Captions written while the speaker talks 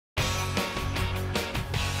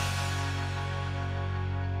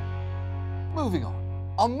Moving on.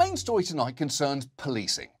 Our main story tonight concerns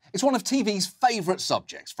policing. It's one of TV's favourite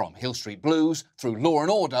subjects, from Hill Street Blues, through Law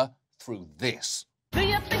and Order, through this. Do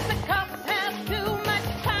you think the cops have too much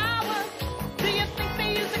power? Do you think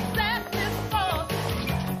they use excessive force?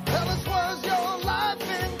 Tell us, was your life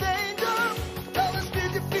in danger? Tell us,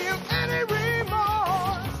 did you feel any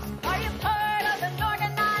remorse? Are you part of an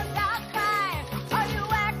organized outcry? Are you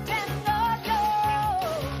acting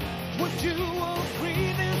loyal? Would you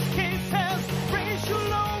agree this case has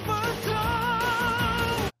racial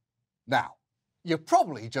overtones? Now, you're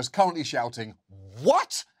probably just currently shouting,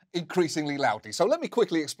 "What?" increasingly loudly. So let me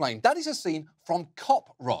quickly explain. That is a scene from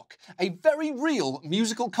Cop Rock, a very real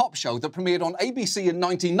musical cop show that premiered on ABC in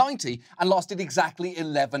 1990 and lasted exactly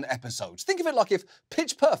 11 episodes. Think of it like if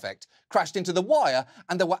Pitch Perfect crashed into The Wire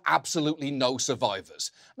and there were absolutely no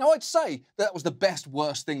survivors. Now, I'd say that was the best,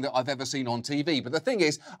 worst thing that I've ever seen on TV, but the thing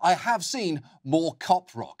is, I have seen more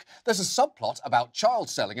Cop Rock. There's a subplot about child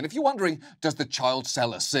selling, and if you're wondering, does the child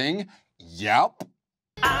seller sing? Yep.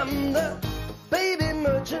 I'm the baby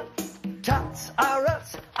merchant, tots are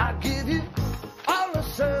us. I give you all the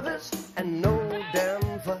service and no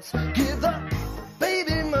damn fuss. Give the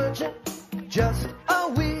baby merchant just a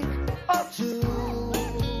week or two.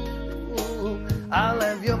 I'll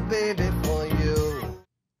have your baby for you.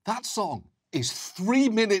 That song is 3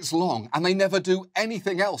 minutes long and they never do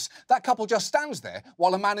anything else. That couple just stands there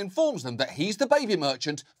while a man informs them that he's the baby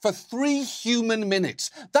merchant for 3 human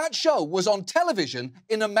minutes. That show was on television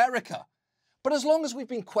in America. But as long as we've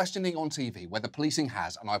been questioning on TV whether policing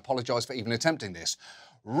has, and I apologise for even attempting this,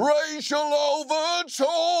 racial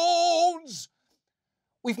overtones,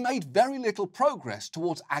 we've made very little progress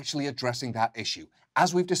towards actually addressing that issue.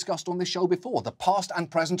 As we've discussed on this show before, the past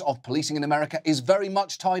and present of policing in America is very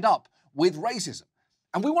much tied up with racism.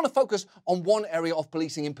 And we want to focus on one area of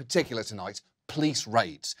policing in particular tonight: police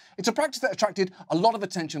raids. It's a practice that attracted a lot of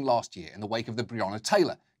attention last year in the wake of the Breonna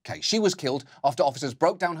Taylor case. She was killed after officers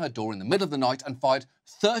broke down her door in the middle of the night and fired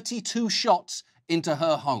 32 shots into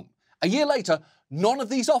her home. A year later, none of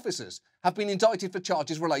these officers have been indicted for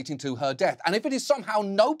charges relating to her death. And if it is somehow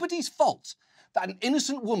nobody's fault that an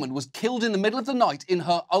innocent woman was killed in the middle of the night in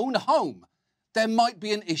her own home, there might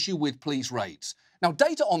be an issue with police raids. Now,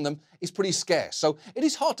 data on them is pretty scarce, so it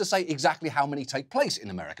is hard to say exactly how many take place in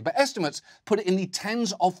America, but estimates put it in the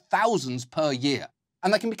tens of thousands per year.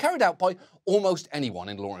 And they can be carried out by almost anyone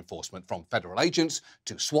in law enforcement, from federal agents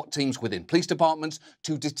to SWAT teams within police departments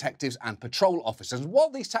to detectives and patrol officers. And while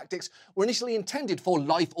these tactics were initially intended for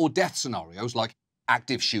life or death scenarios like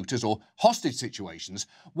active shooters or hostage situations,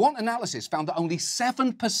 one analysis found that only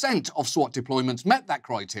 7% of SWAT deployments met that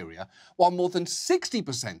criteria, while more than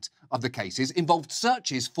 60% of the cases involved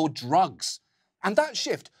searches for drugs. And that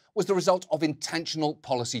shift was the result of intentional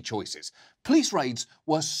policy choices. Police raids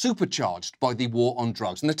were supercharged by the war on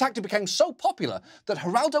drugs, and the tactic became so popular that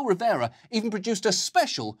Geraldo Rivera even produced a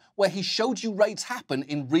special where he showed you raids happen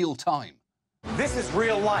in real time. This is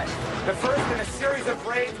real life. The first in a series of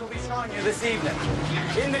raids we'll be showing you this evening.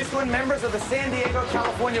 In this one, members of the San Diego,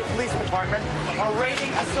 California Police Department are raiding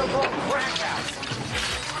a so-called crack house,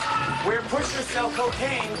 where pushers sell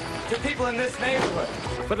cocaine to people in this neighborhood.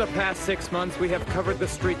 For the past 6 months, we have covered the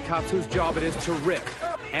street cops whose job it is to rip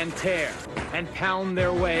and tear and pound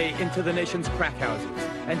their way into the nation's crack houses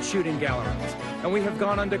and shooting galleries. And we have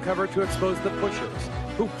gone undercover to expose the pushers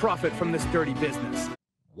who profit from this dirty business.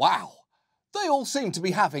 Wow. They all seem to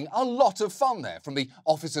be having a lot of fun there, from the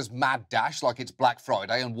officers' mad dash like it's Black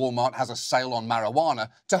Friday and Walmart has a sale on marijuana,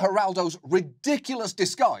 to Geraldo's ridiculous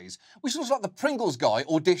disguise, which looks like the Pringles guy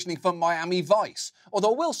auditioning for Miami Vice.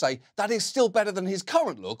 Although I will say that is still better than his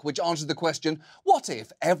current look, which answers the question, what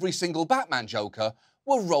if every single Batman Joker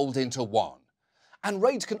were rolled into one? And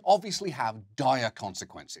raids can obviously have dire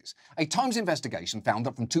consequences. A Times investigation found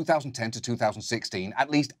that from 2010 to 2016, at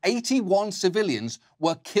least 81 civilians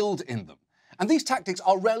were killed in them. And these tactics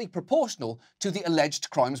are rarely proportional to the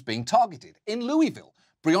alleged crimes being targeted. In Louisville,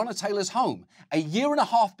 Breonna Taylor's home, a year and a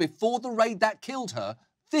half before the raid that killed her,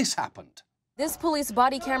 this happened. This police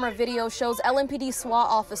body camera video shows LMPD SWAT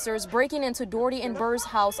officers breaking into Doherty and Burr's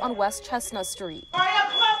house on West Chestnut Street.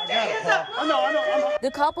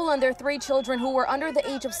 The couple and their 3 children, who were under the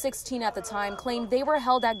age of 16 at the time, claimed they were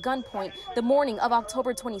held at gunpoint the morning of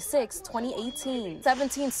October 26, 2018.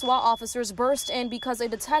 17 SWAT officers burst in because a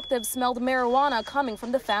detective smelled marijuana coming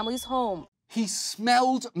from the family's home. He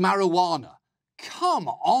smelled marijuana. Come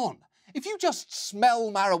on. If you just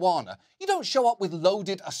smell marijuana, you don't show up with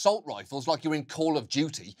loaded assault rifles like you're in Call of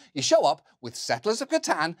Duty. You show up with Settlers of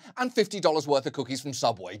Catan and $50 worth of cookies from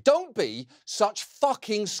Subway. Don't be such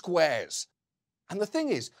fucking squares. And the thing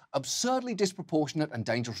is, absurdly disproportionate and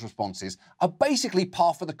dangerous responses are basically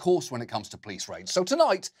par for the course when it comes to police raids. So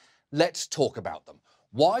tonight, let's talk about them.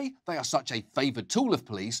 Why they are such a favoured tool of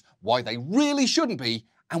police, why they really shouldn't be,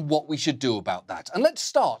 and what we should do about that. And let's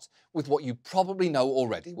start with what you probably know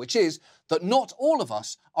already, which is that not all of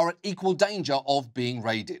us are at equal danger of being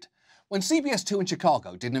raided. When CBS 2 in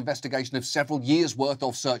Chicago did an investigation of several years' worth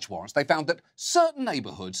of search warrants, they found that certain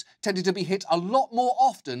neighbourhoods tended to be hit a lot more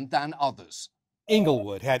often than others.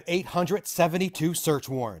 Inglewood had 872 search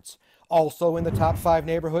warrants. Also in the top 5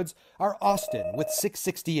 neighborhoods are Austin with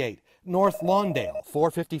 668, North Lawndale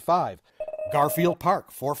 455, Garfield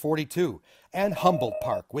Park 442, and Humboldt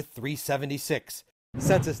Park with 376.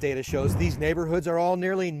 Census data shows these neighborhoods are all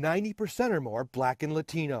nearly 90% or more Black and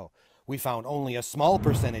Latino. We found only a small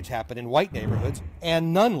percentage happen in white neighborhoods,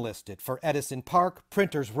 and none listed for Edison Park,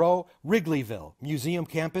 Printers Row, Wrigleyville, Museum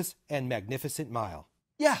Campus, and Magnificent Mile.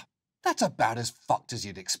 Yeah, that's about as fucked as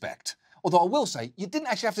you'd expect. Although I will say, you didn't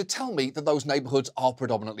actually have to tell me that those neighbourhoods are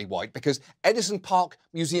predominantly white, because Edison Park,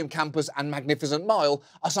 Museum Campus and Magnificent Mile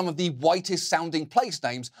are some of the whitest sounding place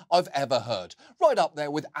names I've ever heard. Right up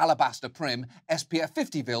there with Alabaster Prim, SPF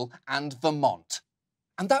 50ville and Vermont.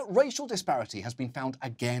 And that racial disparity has been found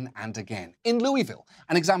again and again. In Louisville,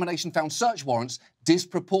 an examination found search warrants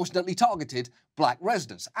disproportionately targeted Black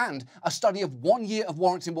residents, and a study of 1 year of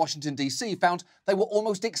warrants in Washington, D.C. found they were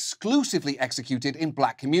almost exclusively executed in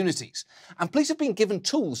Black communities. And police have been given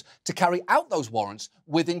tools to carry out those warrants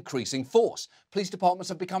with increasing force. Police departments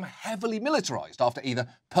have become heavily militarized after either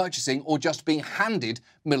purchasing or just being handed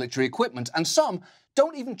military equipment, and some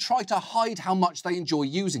don't even try to hide how much they enjoy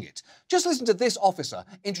using it. Just listen to this officer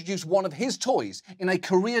introduce one of his toys in a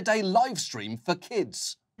career day live stream for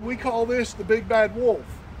kids. We call this the Big Bad Wolf,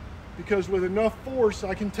 because with enough force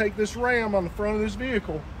I can take this ram on the front of this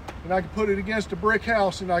vehicle and I can put it against a brick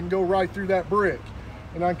house and I can go right through that brick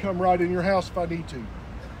and I can come right in your house if I need to.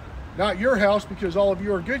 Not your house, because all of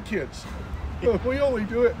you are good kids. We only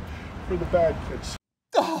do it for the bad kids.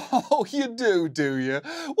 Oh, you do you?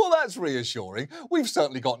 Well, that's reassuring. We've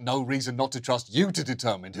certainly got no reason not to trust you to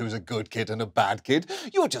determine who's a good kid and a bad kid.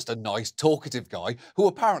 You're just a nice, talkative guy who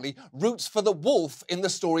apparently roots for the wolf in the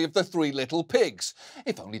story of the 3 little pigs.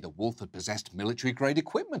 If only the wolf had possessed military-grade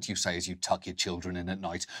equipment, you say as you tuck your children in at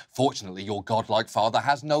night. Fortunately, your godlike father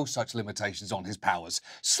has no such limitations on his powers.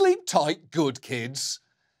 Sleep tight, good kids.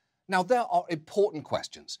 Now, there are important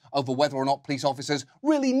questions over whether or not police officers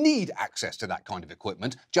really need access to that kind of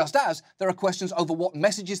equipment, just as there are questions over what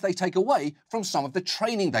messages they take away from some of the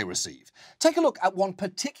training they receive. Take a look at one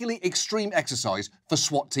particularly extreme exercise for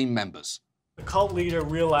SWAT team members. The cult leader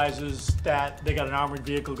realizes that they got an armored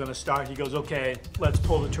vehicle going to start. He goes, okay, let's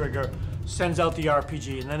pull the trigger, sends out the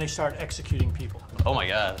RPG, and then they start executing people. Oh my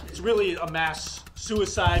God. It's really a mass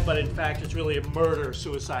suicide, but in fact, it's really a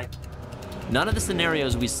murder-suicide. None of the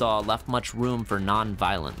scenarios we saw left much room for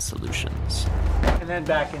non-violent solutions. And then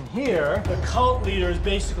back in here, the cult leader is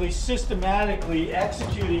basically systematically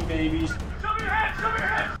executing babies. Show me your head! Show me your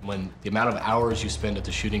head! When the amount of hours you spend at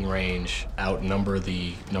the shooting range outnumber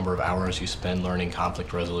the number of hours you spend learning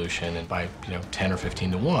conflict resolution, and by 10 or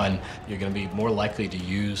 15 to 1, you're going to be more likely to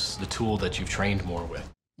use the tool that you've trained more with.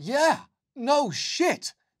 Yeah, no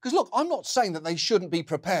shit. Because look, I'm not saying that they shouldn't be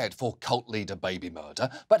prepared for cult leader baby murder,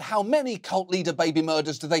 but how many cult leader baby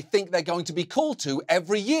murders do they think they're going to be called to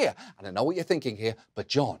every year? And I know what you're thinking here, but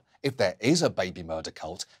John, if there is a baby murder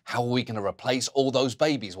cult, how are we going to replace all those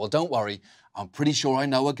babies? Well, don't worry, I'm pretty sure I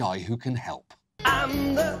know a guy who can help.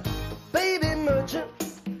 I'm the baby merchant,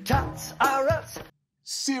 tots are us.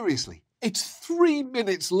 Seriously. It's 3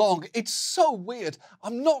 minutes long. It's so weird.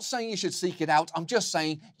 I'm not saying you should seek it out. I'm just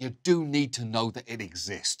saying you do need to know that it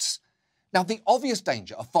exists. Now, the obvious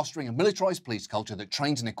danger of fostering a militarized police culture that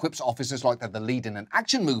trains and equips officers like they're the lead in an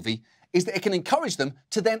action movie is that it can encourage them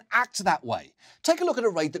to then act that way. Take a look at a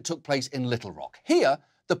raid that took place in Little Rock. Here,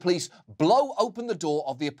 the police blow open the door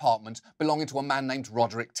of the apartment belonging to a man named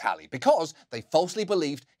Roderick Talley because they falsely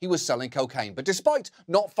believed he was selling cocaine. But despite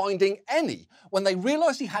not finding any, when they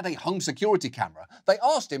realized he had a home security camera, they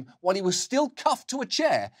asked him, while he was still cuffed to a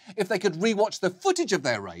chair, if they could rewatch the footage of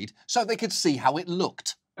their raid so they could see how it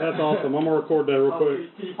looked. That's awesome. I'm gonna record that real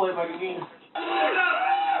quick. Can you play it back again?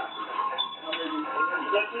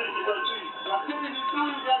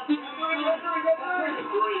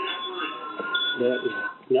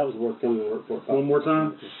 That was worth coming to work for. One more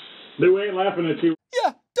time? Dude, we ain't laughing at you.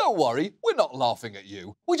 Yeah, don't worry, we're not laughing at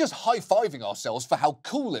you. We're just high-fiving ourselves for how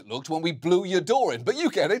cool it looked when we blew your door in. But you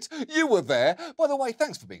get it, you were there. By the way,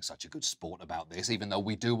 thanks for being such a good sport about this, even though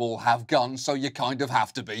we do all have guns, so you kind of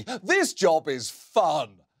have to be. This job is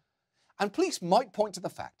fun. And police might point to the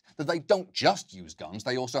fact that they don't just use guns,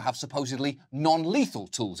 they also have supposedly non-lethal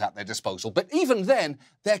tools at their disposal. But even then,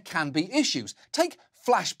 there can be issues. Take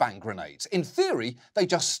flashbang grenades. In theory, they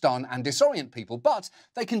just stun and disorient people, but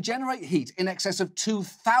they can generate heat in excess of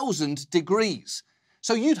 2,000 degrees.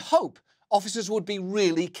 So you'd hope officers would be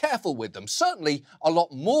really careful with them, certainly a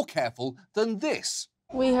lot more careful than this.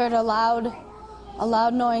 We heard a loud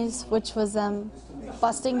noise, which was them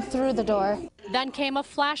busting through the door. Then came a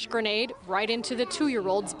flash grenade right into the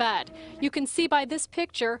 2-year-old's bed. You can see by this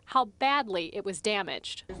picture how badly it was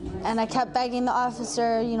damaged. And I kept begging the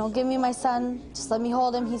officer, give me my son, just let me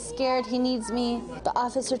hold him, he's scared, he needs me. The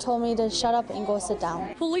officer told me to shut up and go sit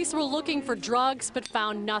down. Police were looking for drugs but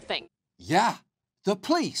found nothing. Yeah, the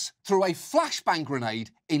police threw a flashbang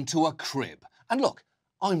grenade into a crib. And look,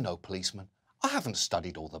 I'm no policeman. I haven't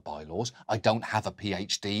studied all the bylaws. I don't have a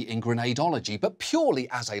PhD in grenadology, but purely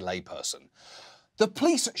as a layperson. The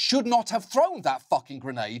police should not have thrown that fucking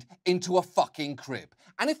grenade into a fucking crib.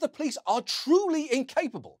 And if the police are truly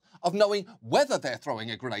incapable of knowing whether they're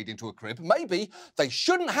throwing a grenade into a crib, maybe they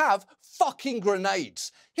shouldn't have fucking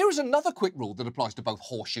grenades. Here is another quick rule that applies to both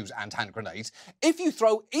horseshoes and hand grenades. If you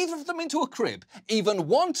throw either of them into a crib, even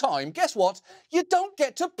one time, guess what? You don't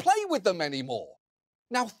get to play with them anymore.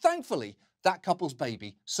 Now, thankfully, that couple's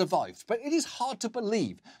baby survived, but it is hard to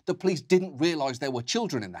believe the police didn't realise there were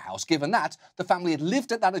children in the house, given that the family had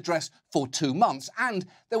lived at that address for 2 months and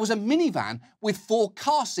there was a minivan with 4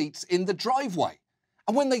 car seats in the driveway.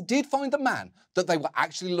 And when they did find the man that they were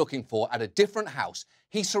actually looking for at a different house,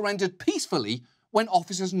 he surrendered peacefully when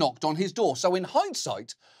officers knocked on his door. So in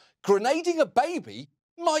hindsight, grenading a baby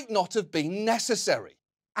might not have been necessary.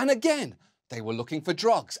 And again, they were looking for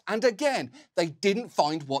drugs, and again, they didn't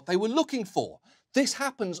find what they were looking for. This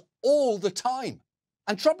happens all the time.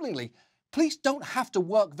 And troublingly, police don't have to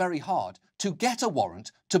work very hard to get a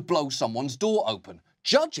warrant to blow someone's door open.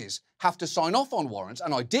 Judges have to sign off on warrants,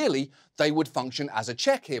 and ideally, they would function as a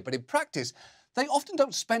check here, but in practice, they often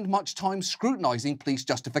don't spend much time scrutinising police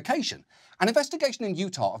justification. An investigation in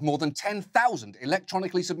Utah of more than 10,000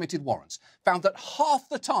 electronically submitted warrants found that half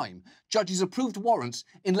the time, judges approved warrants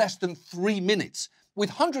in less than 3 minutes, with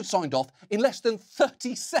hundreds signed off in less than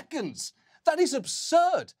 30 seconds. That is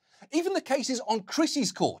absurd. Even the cases on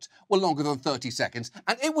Chrissy's court were longer than 30 seconds,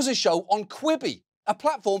 and it was a show on Quibi, a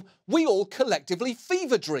platform we all collectively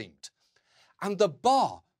fever dreamed. And the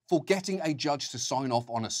bar for getting a judge to sign off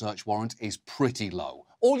on a search warrant is pretty low.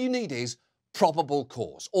 All you need is probable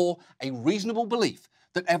cause, or a reasonable belief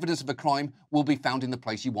that evidence of a crime will be found in the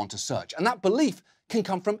place you want to search. And that belief can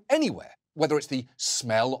come from anywhere, whether it's the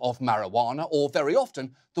smell of marijuana or, very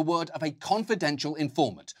often, the word of a confidential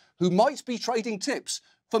informant who might be trading tips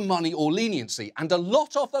for money or leniency. And a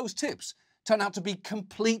lot of those tips turn out to be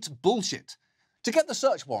complete bullshit. To get the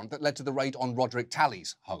search warrant that led to the raid on Roderick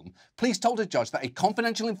Talley's home, police told a judge that a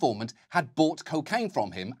confidential informant had bought cocaine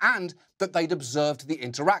from him and that they'd observed the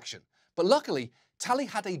interaction. But luckily, Talley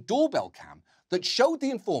had a doorbell cam that showed the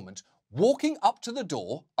informant walking up to the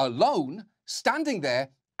door, alone, standing there,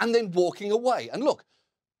 and then walking away. And look,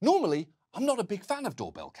 normally, I'm not a big fan of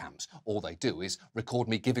doorbell cams. All they do is record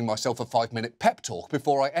me giving myself a 5-minute pep talk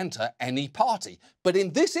before I enter any party. But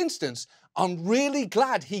in this instance, I'm really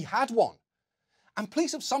glad he had one. And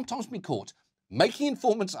police have sometimes been caught making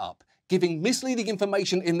informants up, giving misleading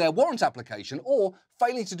information in their warrant application, or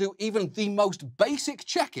failing to do even the most basic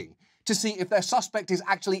checking to see if their suspect is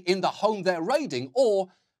actually in the home they're raiding or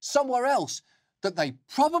somewhere else that they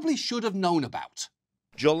probably should have known about.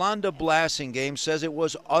 Jolanda Blassingame says it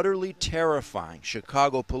was utterly terrifying.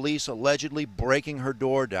 Chicago police allegedly breaking her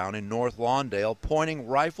door down in North Lawndale, pointing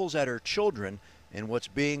rifles at her children in what's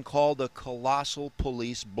being called a colossal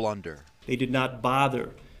police blunder. They did not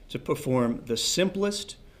bother to perform the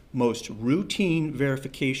simplest, most routine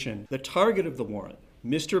verification. The target of the warrant,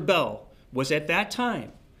 Mr. Bell, was at that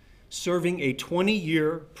time serving a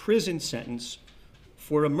 20-year prison sentence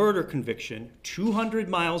for a murder conviction 200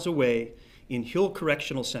 miles away in Hill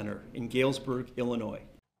Correctional Center in Galesburg, Illinois.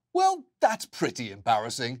 Well, that's pretty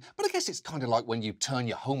embarrassing, but I guess it's kind of like when you turn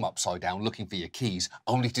your home upside down looking for your keys,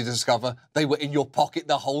 only to discover they were in your pocket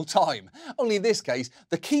the whole time. Only in this case,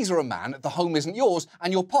 the keys are a man, the home isn't yours,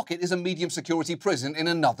 and your pocket is a medium security prison in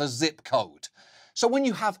another zip code. So when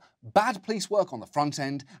you have bad police work on the front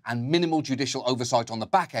end and minimal judicial oversight on the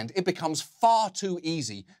back end, it becomes far too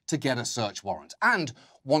easy to get a search warrant. And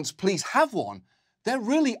once police have one, there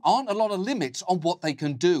really aren't a lot of limits on what they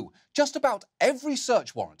can do. Just about every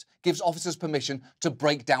search warrant gives officers permission to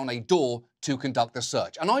break down a door to conduct the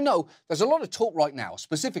search. And I know there's a lot of talk right now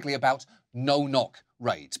specifically about no-knock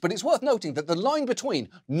raids, but it's worth noting that the line between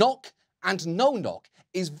knock and no-knock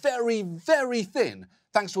is very, very thin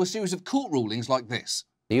thanks to a series of court rulings like this.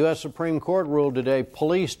 The U.S. Supreme Court ruled today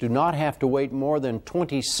police do not have to wait more than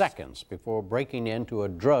 20 seconds before breaking into a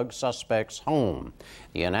drug suspect's home.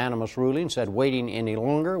 The unanimous ruling said waiting any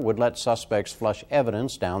longer would let suspects flush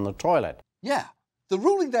evidence down the toilet. Yeah, the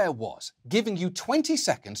ruling there was giving you 20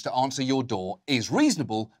 seconds to answer your door is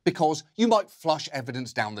reasonable because you might flush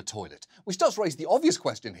evidence down the toilet, which does raise the obvious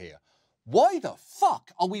question here. Why the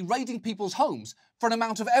fuck are we raiding people's homes for an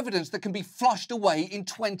amount of evidence that can be flushed away in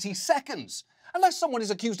 20 seconds? Unless someone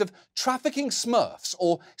is accused of trafficking Smurfs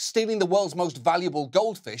or stealing the world's most valuable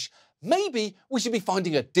goldfish, maybe we should be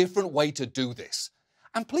finding a different way to do this.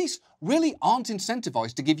 And police really aren't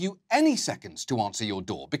incentivized to give you any seconds to answer your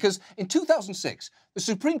door, because in 2006, the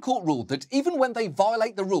Supreme Court ruled that even when they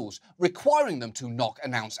violate the rules requiring them to knock,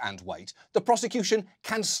 announce, and wait, the prosecution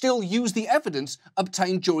can still use the evidence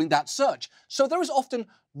obtained during that search. So there is often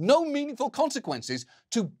no meaningful consequences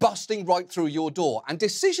to busting right through your door. And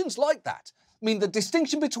decisions like that mean the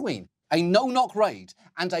distinction between a no-knock raid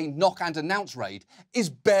and a knock and announce raid is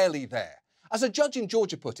barely there. As a judge in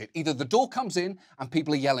Georgia put it, either the door comes in and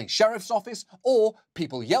people are yelling sheriff's office, or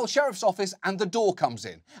people yell sheriff's office and the door comes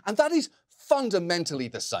in. And that is fundamentally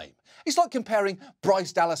the same. It's like comparing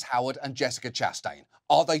Bryce Dallas Howard and Jessica Chastain.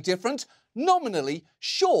 Are they different? Nominally,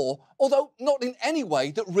 sure, although not in any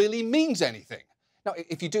way that really means anything. Now,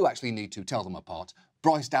 if you do actually need to tell them apart,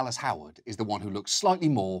 Bryce Dallas Howard is the one who looks slightly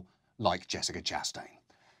more like Jessica Chastain.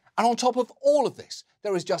 And on top of all of this,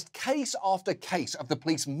 there is just case after case of the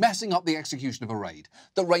police messing up the execution of a raid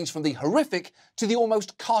that range from the horrific to the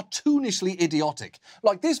almost cartoonishly idiotic,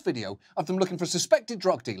 like this video of them looking for a suspected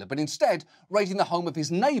drug dealer, but instead raiding the home of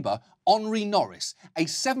his neighbour, Henri Norris, a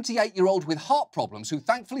 78-year-old with heart problems who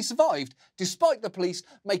thankfully survived despite the police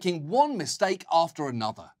making one mistake after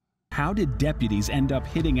another. How did deputies end up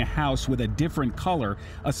hitting a house with a different color,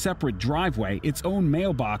 a separate driveway, its own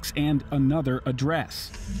mailbox, and another address?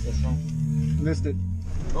 What's wrong? Missed it.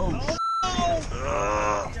 Oh.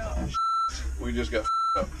 We just got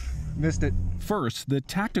up. Missed it. First, the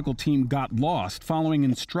tactical team got lost following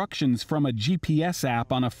instructions from a GPS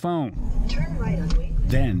app on a phone. Turn right on Wayne.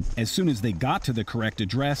 Then, as soon as they got to the correct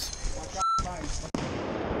address,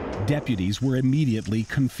 deputies were immediately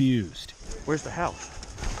confused. Where's the house?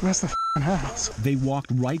 That's the house. They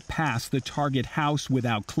walked right past the target house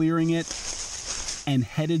without clearing it and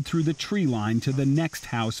headed through the tree line to the next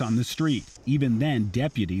house on the street. Even then,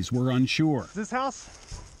 deputies were unsure. This house?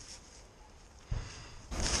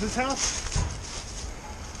 This house?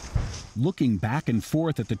 Looking back and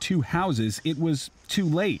forth at the two houses, it was too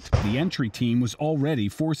late. The entry team was already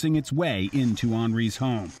forcing its way into Henri's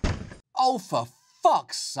home. Oh, for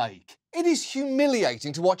fuck's sake. It is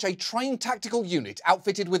humiliating to watch a trained tactical unit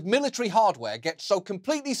outfitted with military hardware get so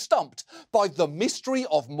completely stumped by the mystery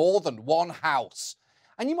of more than one house.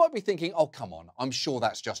 And you might be thinking, oh, come on, I'm sure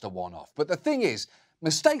that's just a one-off. But the thing is,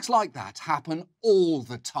 mistakes like that happen all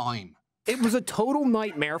the time. It was a total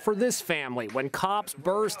nightmare for this family when cops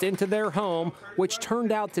burst into their home, which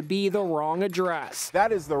turned out to be the wrong address.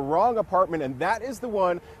 That is the wrong apartment, and that is the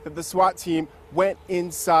one that the SWAT team went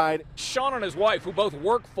inside. Sean and his wife, who both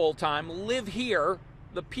work full-time, live here.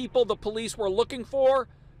 The people the police were looking for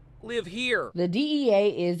live here. The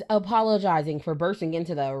DEA is apologizing for bursting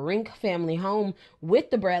into the Rink family home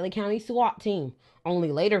with the Bradley County SWAT team,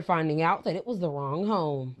 only later finding out that it was the wrong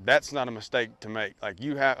home. That's not a mistake to make. Like,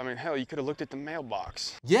 hell, you could have looked at the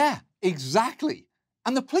mailbox. Yeah, exactly.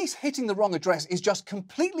 And the police hitting the wrong address is just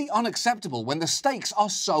completely unacceptable when the stakes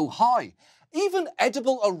are so high. Even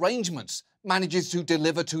edible arrangements manages to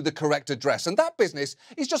deliver to the correct address, and that business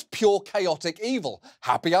is just pure chaotic evil.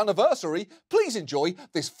 Happy anniversary. Please enjoy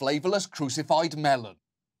this flavourless crucified melon.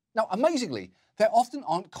 Now, amazingly, there often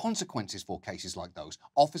aren't consequences for cases like those.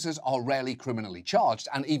 Officers are rarely criminally charged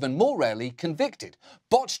and even more rarely convicted.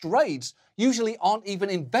 Botched raids usually aren't even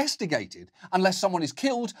investigated unless someone is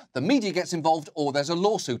killed, the media gets involved, or there's a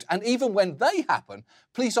lawsuit. And even when they happen,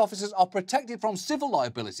 police officers are protected from civil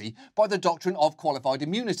liability by the doctrine of qualified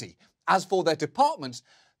immunity. As for their departments,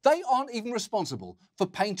 they aren't even responsible for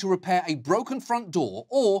paying to repair a broken front door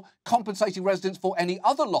or compensating residents for any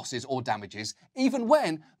other losses or damages, even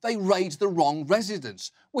when they raid the wrong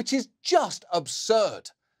residence, which is just absurd.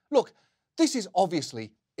 Look, this is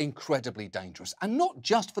obviously incredibly dangerous, and not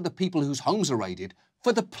just for the people whose homes are raided,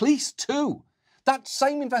 for the police too. That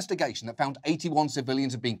same investigation that found 81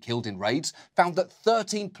 civilians had been killed in raids found that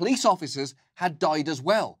 13 police officers had died as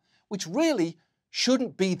well, which really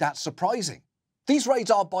shouldn't be that surprising. These raids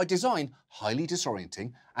are, by design, highly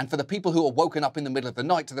disorienting, and for the people who are woken up in the middle of the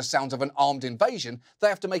night to the sounds of an armed invasion, they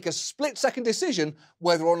have to make a split-second decision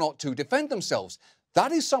whether or not to defend themselves.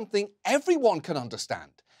 That is something everyone can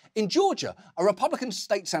understand. In Georgia, a Republican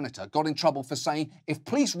state senator got in trouble for saying if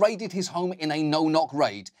police raided his home in a no-knock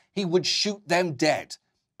raid, he would shoot them dead.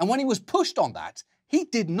 And when he was pushed on that, he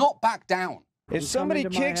did not back down. If somebody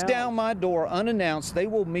kicks down my door unannounced, they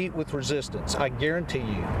will meet with resistance, I guarantee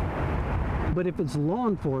you. But if it's law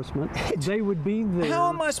enforcement, they would be there. How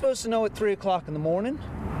am I supposed to know at 3 o'clock in the morning?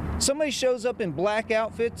 Somebody shows up in black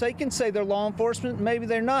outfits, they can say they're law enforcement, maybe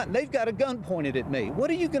they're not, and they've got a gun pointed at me. What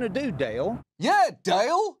are you going to do, Dale? Yeah,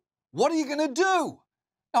 Dale! What are you going to do?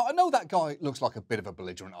 Now, I know that guy looks like a bit of a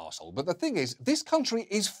belligerent arsehole, but the thing is, this country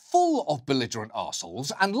is full of belligerent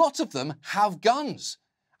arseholes, and lots of them have guns.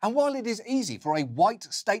 And while it is easy for a white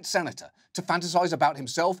state senator to fantasize about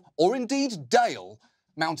himself, or indeed Dale,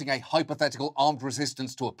 mounting a hypothetical armed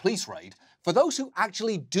resistance to a police raid, for those who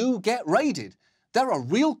actually do get raided, there are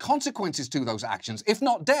real consequences to those actions. If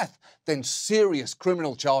not death, then serious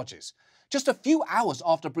criminal charges. Just a few hours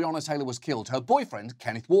after Breonna Taylor was killed, her boyfriend,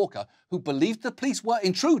 Kenneth Walker, who believed the police were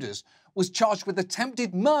intruders, was charged with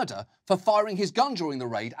attempted murder for firing his gun during the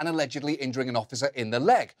raid and allegedly injuring an officer in the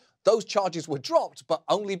leg. Those charges were dropped, but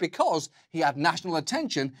only because he had national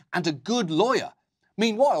attention and a good lawyer.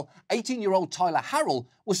 Meanwhile, 18-year-old Tyler Harrell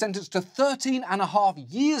was sentenced to 13.5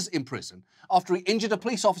 years in prison after he injured a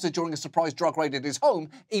police officer during a surprise drug raid at his home,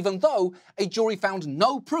 even though a jury found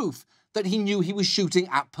no proof that he knew he was shooting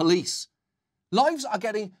at police. Lives are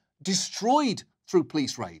getting destroyed through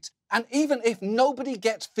police raids, and even if nobody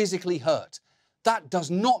gets physically hurt, that does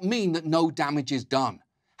not mean that no damage is done.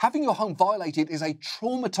 Having your home violated is a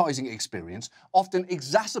traumatizing experience, often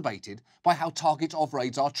exacerbated by how targets of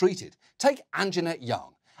raids are treated. Take Anjanette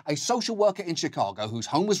Young, a social worker in Chicago whose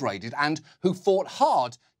home was raided and who fought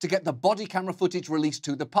hard to get the body camera footage released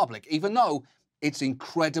to the public, even though it's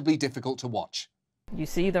incredibly difficult to watch. You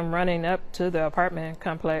see them running up to the apartment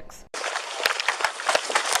complex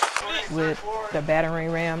with the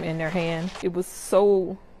battering ram in their hand. It was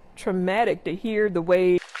so traumatic to hear the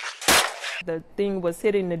way the thing was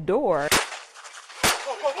hitting the door.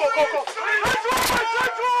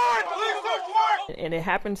 And it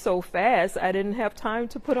happened so fast, I didn't have time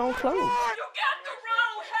to put on clothes.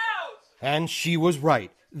 And she was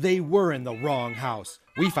right. They were in the wrong house.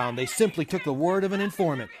 We found they simply took the word of an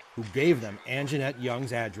informant who gave them Anjanette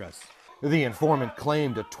Young's address. The informant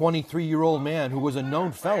claimed a 23-year-old man who was a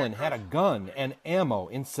known felon had a gun and ammo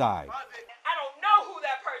inside. I don't know who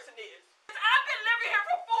that person is. I've been living here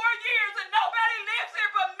for 4 years and nobody lives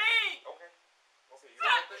here but me. Okay, you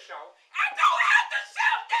don't have to shout. I don't have to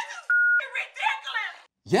shout. This is ridiculous.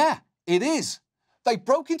 Yeah, it is. They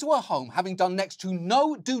broke into her home having done next to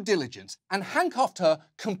no due diligence and handcuffed her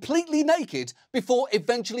completely naked before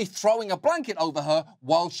eventually throwing a blanket over her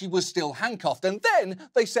while she was still handcuffed. And then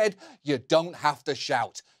they said, you don't have to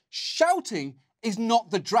shout. Shouting is not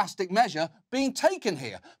the drastic measure being taken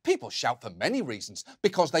here. People shout for many reasons,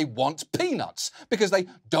 because they want peanuts, because they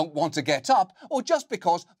don't want to get up, or just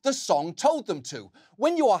because the song told them to.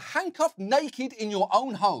 When you are handcuffed naked in your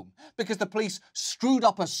own home because the police screwed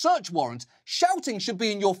up a search warrant, shouting should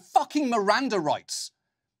be in your fucking Miranda rights.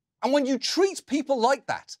 And when you treat people like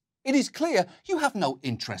that, it is clear you have no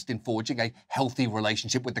interest in forging a healthy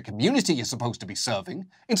relationship with the community you're supposed to be serving.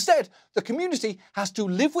 Instead, the community has to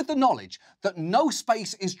live with the knowledge that no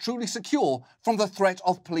space is truly secure from the threat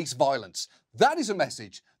of police violence. That is a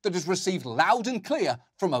message that is received loud and clear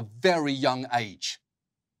from a very young age.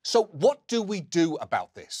 So what do we do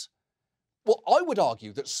about this? Well, I would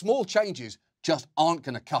argue that small changes just aren't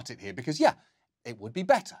going to cut it here because, yeah, it would be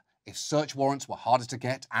better if search warrants were harder to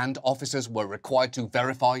get and officers were required to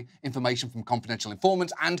verify information from confidential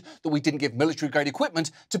informants and that we didn't give military-grade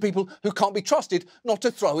equipment to people who can't be trusted not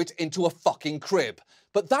to throw it into a fucking crib.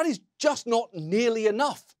 But that is just not nearly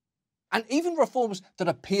enough. And even reforms that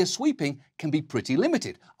appear sweeping can be pretty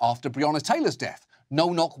limited. After Breonna Taylor's death,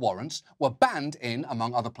 no-knock warrants were banned in,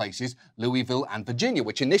 among other places, Louisville and Virginia,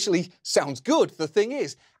 which initially sounds good. The thing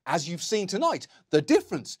is, as you've seen tonight, the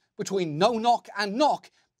difference between no-knock and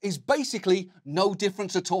knock is basically no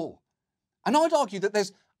difference at all. And I'd argue that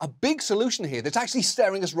there's a big solution here that's actually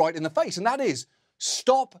staring us right in the face, and that is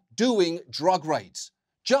stop doing drug raids.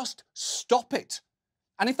 Just stop it.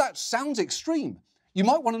 And if that sounds extreme, you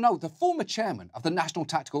might want to know the former chairman of the National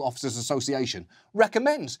Tactical Officers Association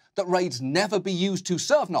recommends that raids never be used to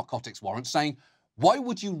serve narcotics warrants, saying, why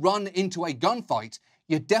would you run into a gunfight?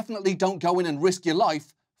 You definitely don't go in and risk your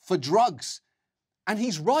life for drugs. And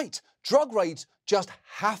he's right. Drug raids just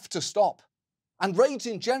have to stop. And raids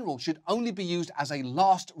in general should only be used as a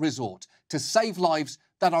last resort to save lives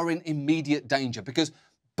that are in immediate danger, because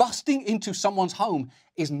busting into someone's home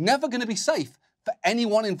is never going to be safe for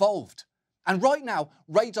anyone involved. And right now,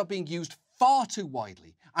 raids are being used far too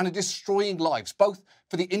widely and are destroying lives, both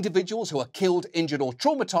for the individuals who are killed, injured or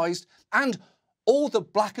traumatized, and all the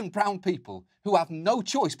black and brown people who have no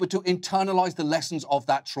choice but to internalize the lessons of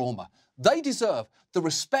that trauma. They deserve the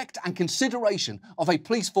respect and consideration of a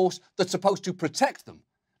police force that's supposed to protect them,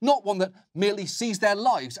 not one that merely sees their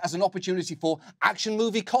lives as an opportunity for action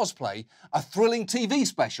movie cosplay, a thrilling TV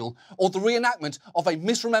special, or the reenactment of a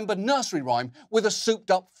misremembered nursery rhyme with a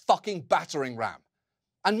souped-up fucking battering ram.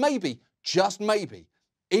 And maybe, just maybe,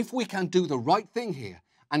 if we can do the right thing here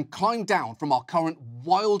and climb down from our current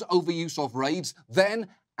wild overuse of raids, then,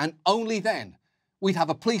 and only then, we'd have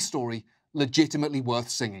a police story legitimately worth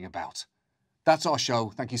singing about. That's our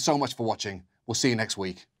show. Thank you so much for watching. We'll see you next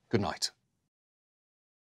week. Good night.